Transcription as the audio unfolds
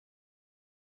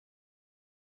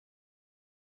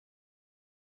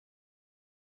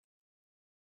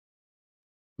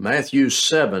Matthew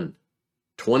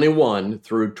 7:21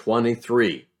 through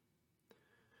 23.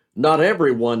 Not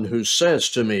everyone who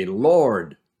says to me,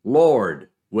 Lord, Lord,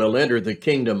 will enter the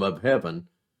kingdom of heaven,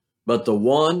 but the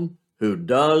one who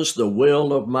does the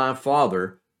will of my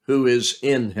Father who is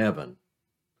in heaven.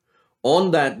 On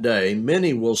that day,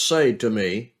 many will say to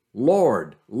me,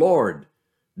 Lord, Lord,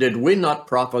 did we not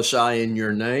prophesy in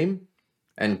your name,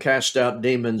 and cast out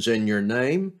demons in your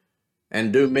name,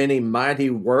 and do many mighty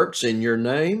works in your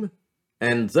name?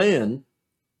 And then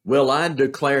will I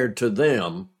declare to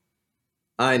them,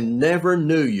 I never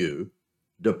knew you.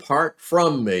 Depart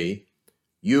from me,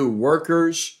 you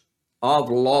workers of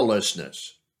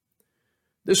lawlessness.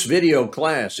 This video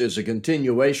class is a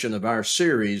continuation of our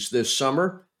series this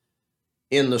summer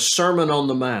in the Sermon on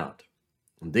the Mount.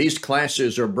 These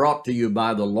classes are brought to you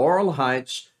by the Laurel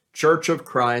Heights Church of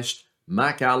Christ,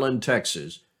 McAllen,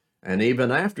 Texas. And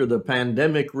even after the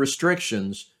pandemic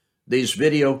restrictions, these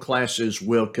video classes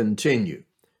will continue.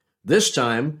 This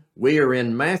time, we are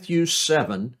in Matthew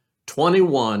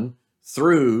 7:21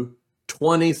 through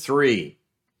 23.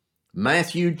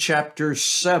 Matthew chapter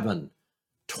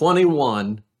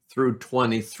 7:21 through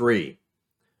 23.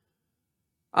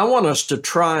 I want us to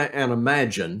try and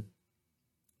imagine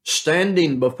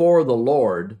standing before the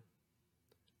Lord,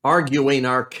 arguing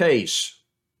our case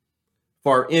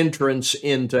for entrance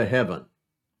into heaven.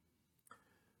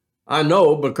 I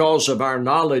know because of our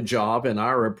knowledge of and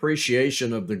our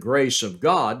appreciation of the grace of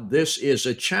God, this is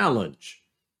a challenge.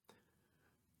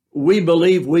 We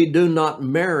believe we do not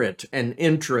merit an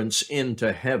entrance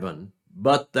into heaven,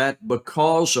 but that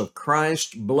because of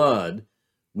Christ's blood,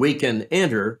 we can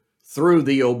enter through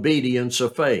the obedience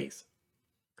of faith.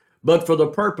 But for the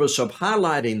purpose of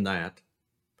highlighting that,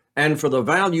 and for the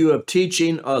value of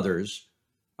teaching others,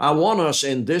 I want us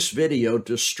in this video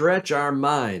to stretch our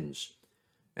minds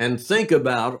and think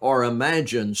about or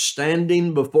imagine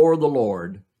standing before the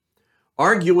Lord,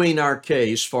 arguing our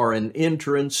case for an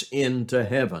entrance into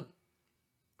heaven.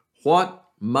 What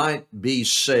might be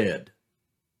said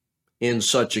in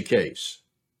such a case?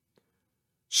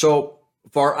 So,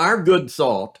 for our good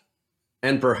thought,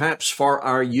 and perhaps for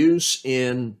our use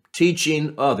in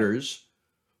teaching others,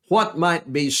 what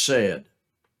might be said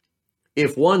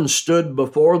if one stood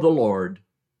before the Lord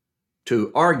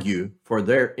to argue for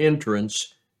their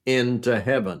entrance into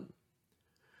heaven?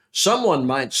 Someone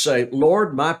might say,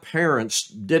 Lord, my parents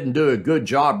didn't do a good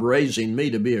job raising me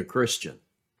to be a Christian.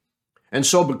 And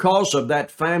so because of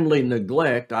that family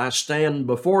neglect, I stand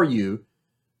before you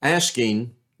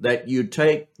asking that you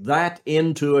take that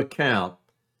into account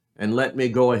and let me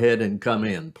go ahead and come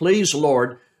in. Please,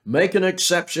 Lord, make an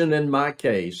exception in my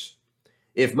case.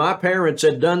 If my parents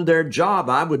had done their job,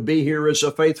 I would be here as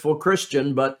a faithful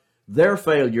Christian, but their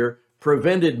failure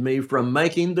prevented me from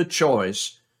making the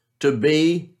choice to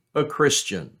be a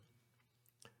Christian.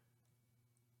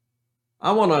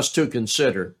 I want us to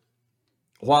consider,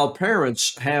 while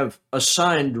parents have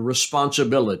assigned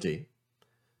responsibility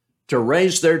to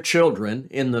raise their children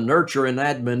in the nurture and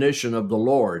admonition of the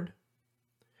Lord,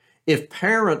 if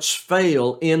parents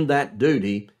fail in that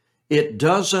duty, it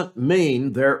doesn't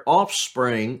mean their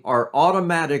offspring are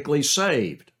automatically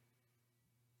saved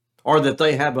or that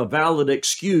they have a valid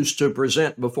excuse to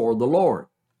present before the Lord.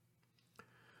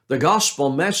 The gospel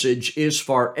message is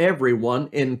for everyone,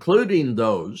 including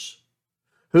those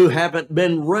who haven't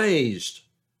been raised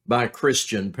by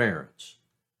Christian parents.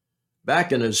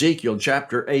 Back in Ezekiel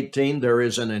chapter 18, there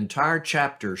is an entire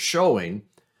chapter showing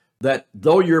that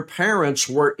though your parents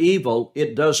were evil,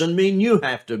 it doesn't mean you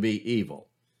have to be evil.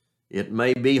 It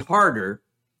may be harder,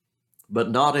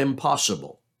 but not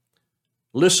impossible.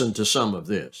 Listen to some of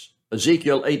this.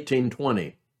 Ezekiel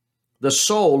 18:20. The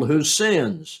soul who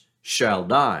sins shall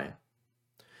die.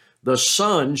 The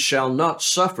son shall not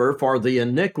suffer for the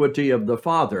iniquity of the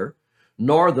father,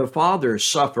 nor the father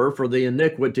suffer for the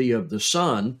iniquity of the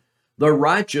son. The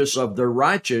righteous of the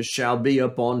righteous shall be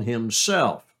upon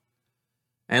himself,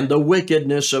 and the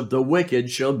wickedness of the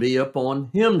wicked shall be upon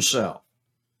himself.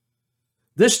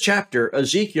 This chapter,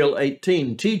 Ezekiel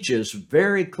 18, teaches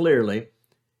very clearly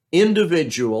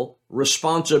individual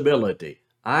responsibility.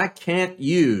 I can't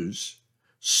use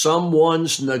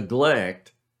someone's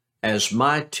neglect as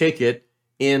my ticket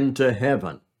into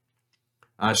heaven.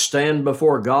 I stand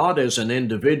before God as an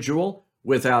individual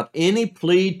without any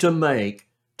plea to make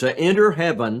to enter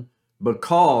heaven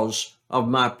because of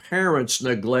my parents'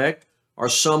 neglect or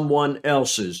someone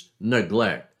else's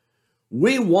neglect.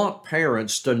 We want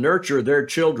parents to nurture their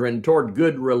children toward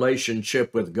good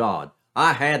relationship with God.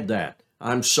 I had that.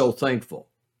 I'm so thankful.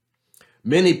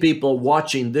 Many people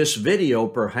watching this video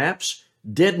perhaps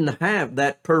didn't have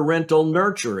that parental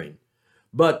nurturing,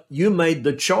 but you made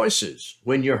the choices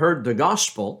when you heard the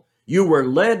gospel. You were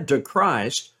led to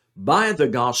Christ by the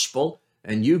gospel,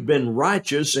 and you've been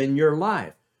righteous in your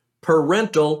life.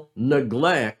 Parental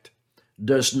neglect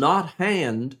does not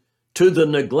hand to the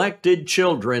neglected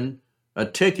children a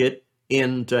ticket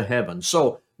into heaven.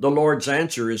 So the Lord's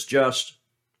answer is just,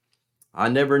 I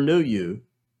never knew you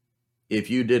if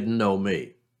you didn't know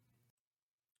me.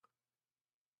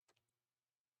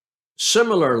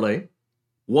 Similarly,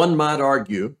 one might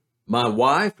argue, my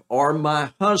wife or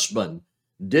my husband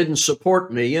didn't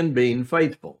support me in being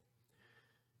faithful.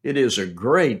 It is a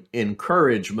great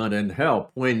encouragement and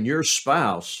help when your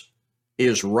spouse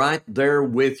is right there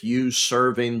with you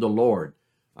serving the Lord.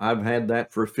 I've had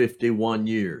that for 51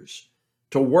 years.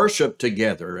 To worship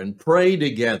together and pray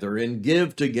together and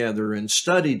give together and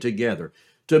study together,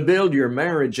 to build your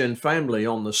marriage and family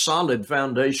on the solid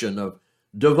foundation of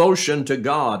devotion to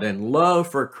God and love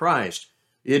for Christ.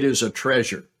 It is a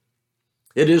treasure.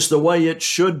 It is the way it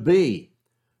should be.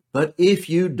 But if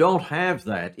you don't have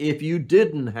that, if you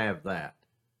didn't have that,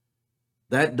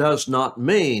 that does not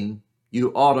mean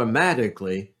you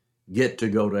automatically get to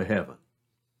go to heaven.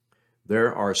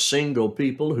 There are single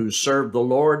people who serve the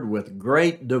Lord with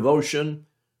great devotion,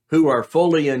 who are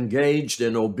fully engaged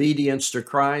in obedience to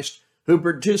Christ, who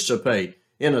participate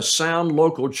in a sound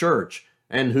local church,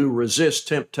 and who resist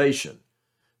temptation.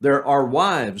 There are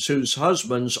wives whose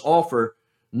husbands offer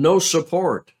no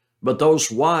support, but those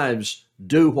wives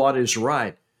do what is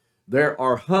right. There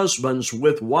are husbands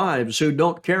with wives who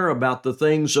don't care about the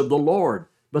things of the Lord,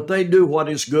 but they do what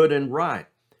is good and right.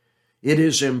 It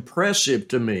is impressive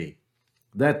to me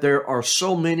that there are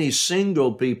so many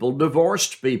single people,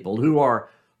 divorced people, who are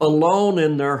alone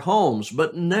in their homes,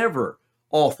 but never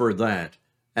offer that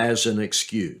as an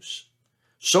excuse.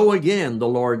 So again, the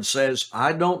Lord says,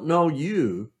 I don't know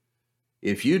you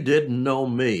if you didn't know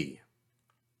me.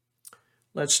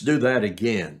 Let's do that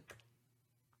again.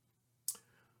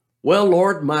 Well,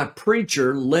 Lord, my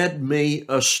preacher led me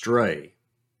astray.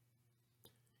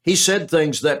 He said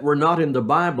things that were not in the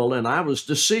Bible, and I was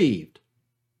deceived.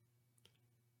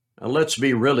 Now, let's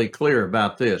be really clear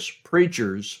about this.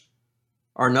 Preachers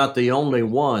are not the only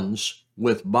ones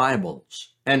with Bibles.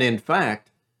 And in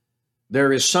fact,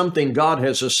 there is something God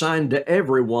has assigned to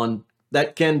everyone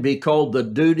that can be called the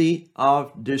duty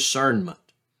of discernment.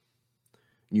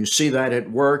 You see that at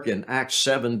work in Acts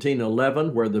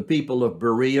 17:11, where the people of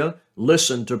Berea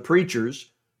listened to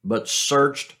preachers, but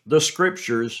searched the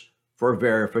scriptures for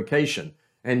verification.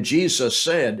 And Jesus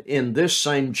said in this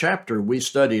same chapter we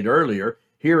studied earlier,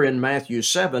 here in Matthew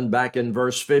 7, back in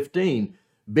verse 15,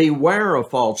 beware of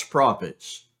false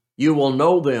prophets. You will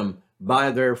know them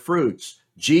by their fruits.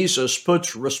 Jesus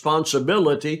puts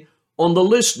responsibility on the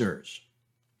listeners.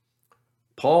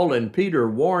 Paul and Peter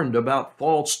warned about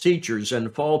false teachers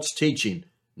and false teaching.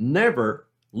 Never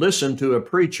listen to a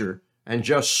preacher and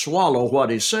just swallow what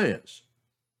he says.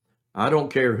 I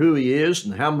don't care who he is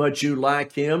and how much you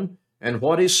like him and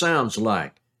what he sounds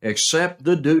like. Accept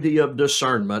the duty of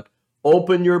discernment.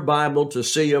 Open your Bible to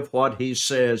see if what he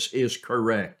says is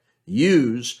correct.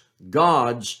 Use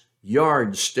God's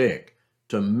yardstick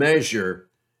to measure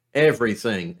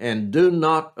everything, and do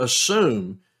not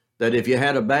assume that if you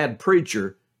had a bad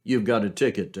preacher, you've got a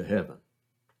ticket to heaven.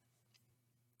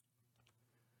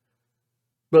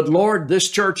 But Lord, this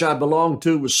church I belonged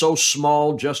to was so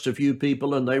small, just a few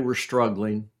people, and they were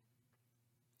struggling.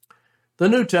 The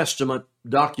New Testament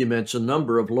documents a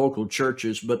number of local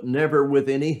churches, but never with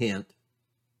any hint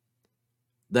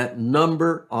that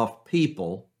number of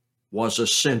people was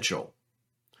essential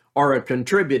or a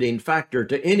contributing factor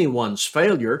to anyone's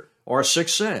failure or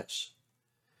success.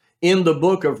 In the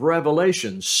book of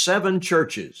Revelation, 7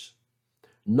 churches.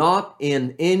 Not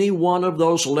in any one of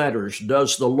those letters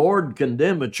does the Lord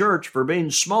condemn a church for being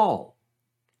small.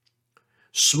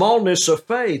 Smallness of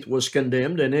faith was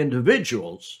condemned in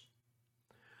individuals.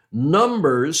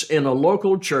 Numbers in a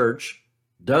local church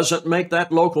doesn't make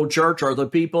that local church or the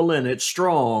people in it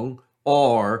strong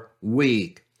or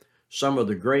weak. Some of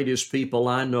the greatest people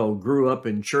I know grew up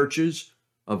in churches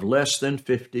of less than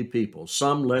 50 people,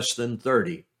 some less than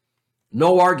 30.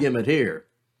 No argument here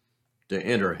to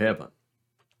enter heaven.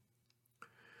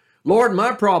 Lord,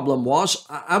 my problem was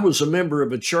I was a member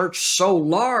of a church so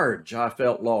large I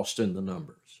felt lost in the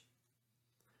numbers.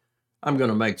 I'm going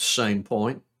to make the same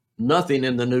point. Nothing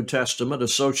in the New Testament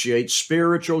associates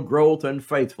spiritual growth and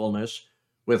faithfulness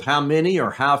with how many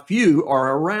or how few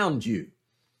are around you.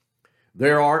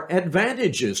 There are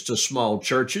advantages to small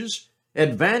churches,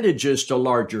 advantages to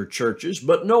larger churches,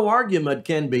 but no argument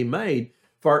can be made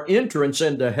for entrance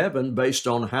into heaven based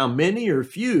on how many or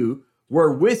few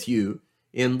were with you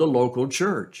in the local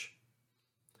church.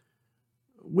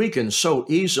 We can so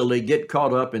easily get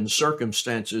caught up in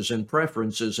circumstances and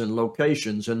preferences and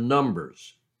locations and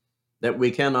numbers that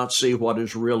we cannot see what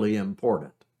is really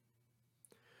important.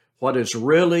 What is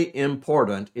really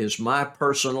important is my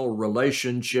personal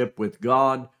relationship with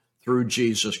God through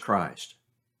Jesus Christ.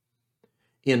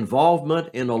 Involvement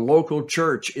in a local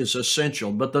church is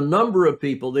essential, but the number of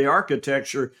people, the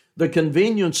architecture, the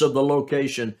convenience of the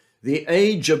location, the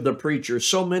age of the preacher,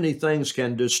 so many things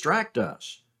can distract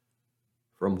us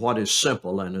from what is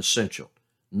simple and essential.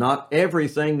 Not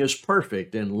everything is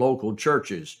perfect in local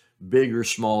churches, big or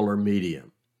small or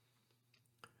medium.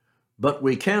 But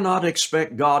we cannot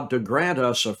expect God to grant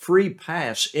us a free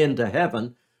pass into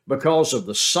heaven because of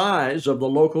the size of the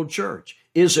local church.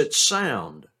 Is it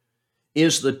sound?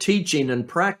 Is the teaching and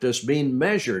practice being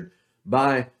measured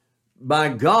by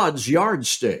God's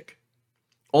yardstick?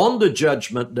 On the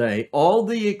judgment day, all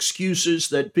the excuses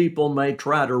that people may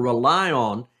try to rely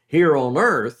on here on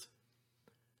earth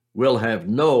will have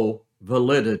no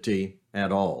validity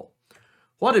at all.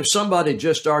 What if somebody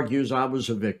just argues, I was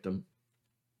a victim?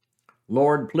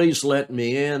 Lord, please let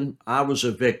me in. I was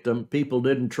a victim. People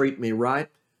didn't treat me right.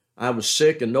 I was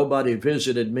sick and nobody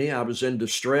visited me. I was in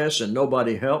distress and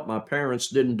nobody helped. My parents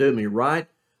didn't do me right.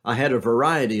 I had a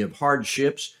variety of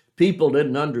hardships. People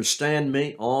didn't understand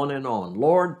me, on and on.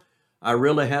 Lord, I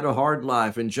really had a hard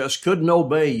life and just couldn't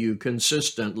obey you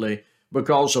consistently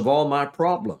because of all my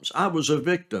problems. I was a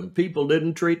victim. People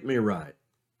didn't treat me right.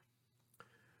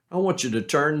 I want you to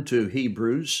turn to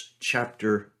Hebrews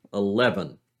chapter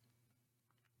 11.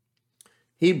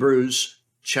 Hebrews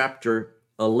chapter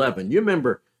 11. You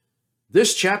remember,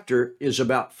 this chapter is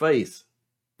about faith,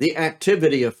 the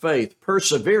activity of faith,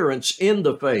 perseverance in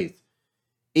the faith,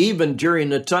 even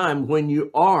during a time when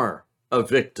you are a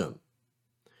victim.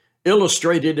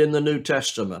 Illustrated in the New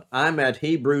Testament. I'm at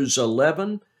Hebrews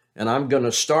 11, and I'm going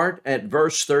to start at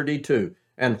verse 32.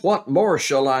 And what more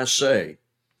shall I say?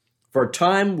 For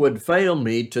time would fail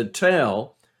me to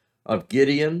tell of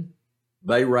Gideon,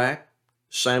 Barak,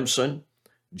 Samson,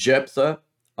 Jephthah,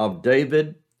 of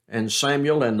David and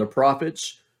Samuel and the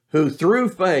prophets, who through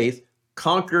faith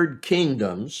conquered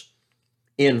kingdoms,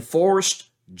 enforced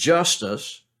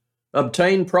justice,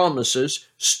 obtained promises,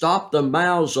 stopped the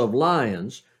mouths of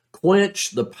lions,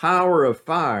 quenched the power of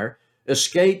fire,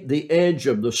 escaped the edge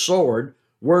of the sword,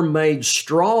 were made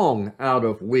strong out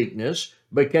of weakness,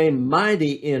 became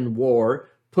mighty in war,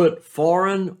 put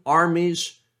foreign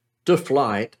armies to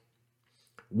flight.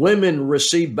 Women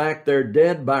received back their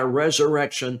dead by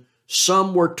resurrection.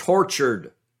 Some were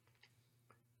tortured,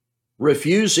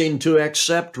 refusing to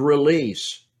accept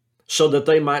release so that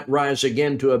they might rise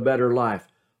again to a better life.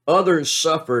 Others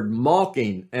suffered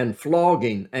mocking and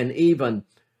flogging and even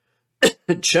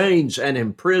chains and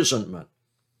imprisonment.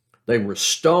 They were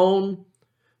stoned.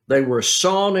 They were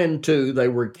sawn in two. They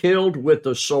were killed with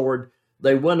the sword.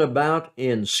 They went about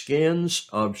in skins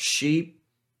of sheep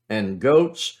and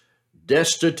goats,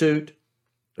 destitute,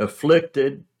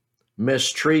 afflicted,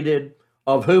 mistreated,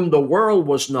 of whom the world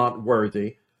was not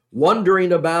worthy,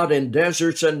 wandering about in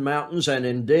deserts and mountains and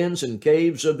in dens and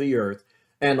caves of the earth.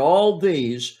 And all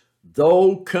these,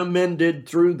 though commended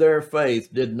through their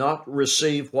faith, did not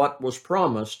receive what was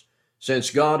promised, since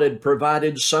God had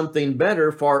provided something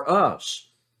better for us,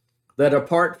 that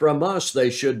apart from us they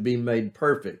should be made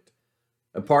perfect.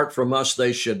 Apart from us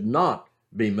they should not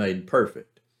be made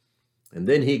perfect. And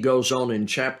then he goes on in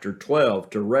chapter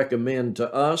 12 to recommend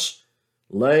to us,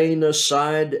 laying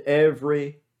aside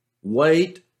every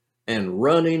weight and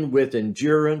running with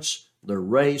endurance the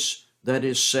race that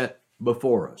is set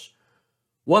before us.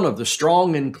 One of the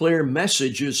strong and clear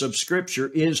messages of Scripture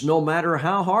is no matter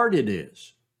how hard it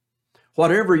is,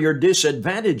 whatever your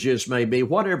disadvantages may be,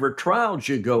 whatever trials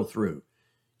you go through,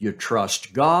 you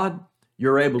trust God,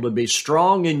 you're able to be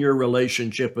strong in your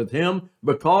relationship with Him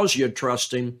because you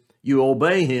trust Him, you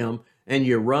obey Him, and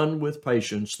you run with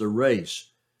patience the race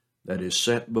that is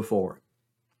set before Him.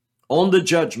 On the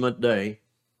judgment day,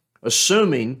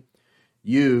 assuming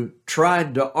you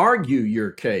tried to argue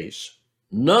your case,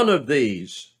 none of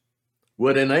these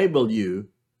would enable you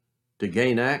to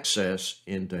gain access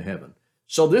into heaven.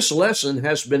 So this lesson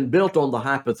has been built on the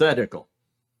hypothetical.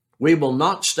 We will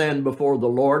not stand before the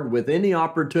Lord with any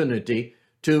opportunity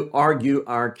to argue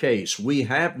our case. We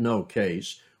have no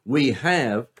case. We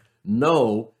have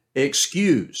no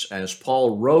excuse, as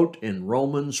Paul wrote in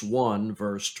Romans 1,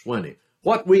 verse 20.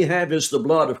 What we have is the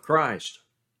blood of Christ,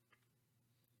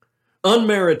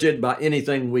 unmerited by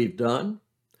anything we've done,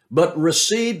 but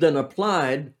received and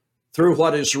applied through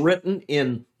what is written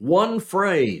in one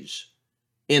phrase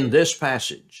in this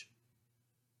passage.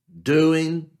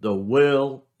 doing the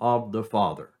will of the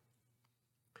Father.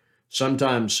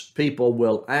 Sometimes people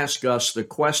will ask us the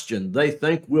question they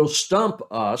think will stump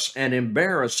us and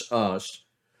embarrass us: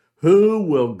 who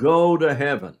will go to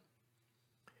heaven?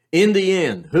 In the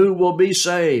end, who will be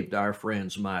saved, our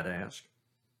friends might ask.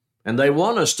 And they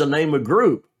want us to name a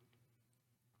group.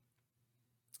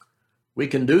 We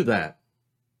can do that.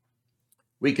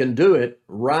 We can do it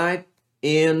right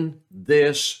in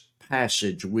this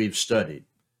passage we've studied.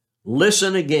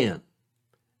 Listen again,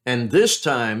 and this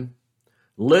time,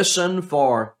 listen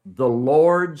for the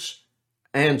Lord's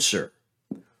answer.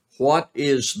 What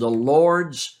is the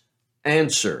Lord's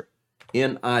answer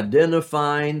in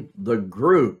identifying the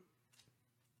group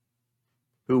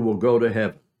who will go to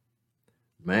heaven?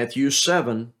 Matthew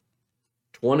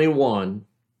 7:21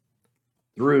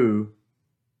 through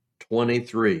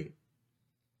 23.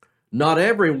 Not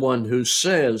everyone who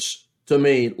says to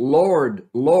me, Lord,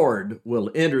 Lord,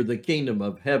 will enter the kingdom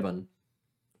of heaven,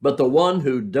 but the one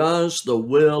who does the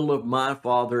will of my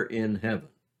Father in heaven.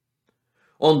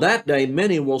 On that day,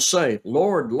 many will say,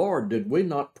 Lord, Lord, did we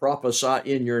not prophesy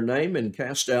in your name and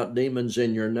cast out demons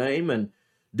in your name and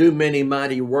do many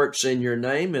mighty works in your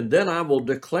name? And then I will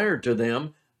declare to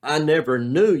them, I never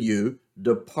knew you.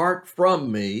 Depart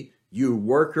from me, you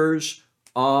workers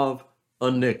of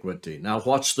iniquity. Now,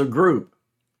 what's the group?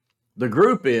 The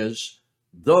group is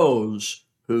those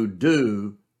who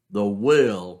do the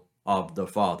will of the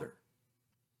Father.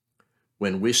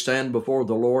 When we stand before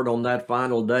the Lord on that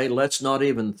final day, let's not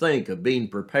even think of being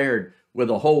prepared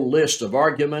with a whole list of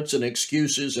arguments and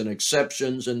excuses and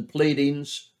exceptions and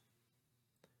pleadings.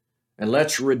 And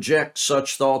let's reject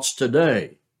such thoughts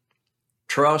today.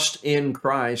 Trust in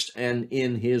Christ and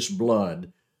in his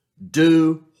blood.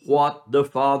 Do what the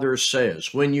Father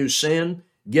says. When you sin,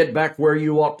 get back where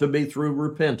you ought to be through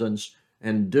repentance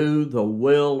and do the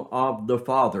will of the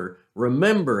Father,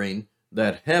 remembering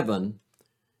that heaven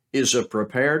is a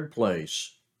prepared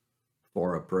place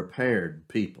for a prepared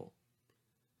people.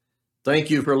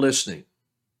 Thank you for listening.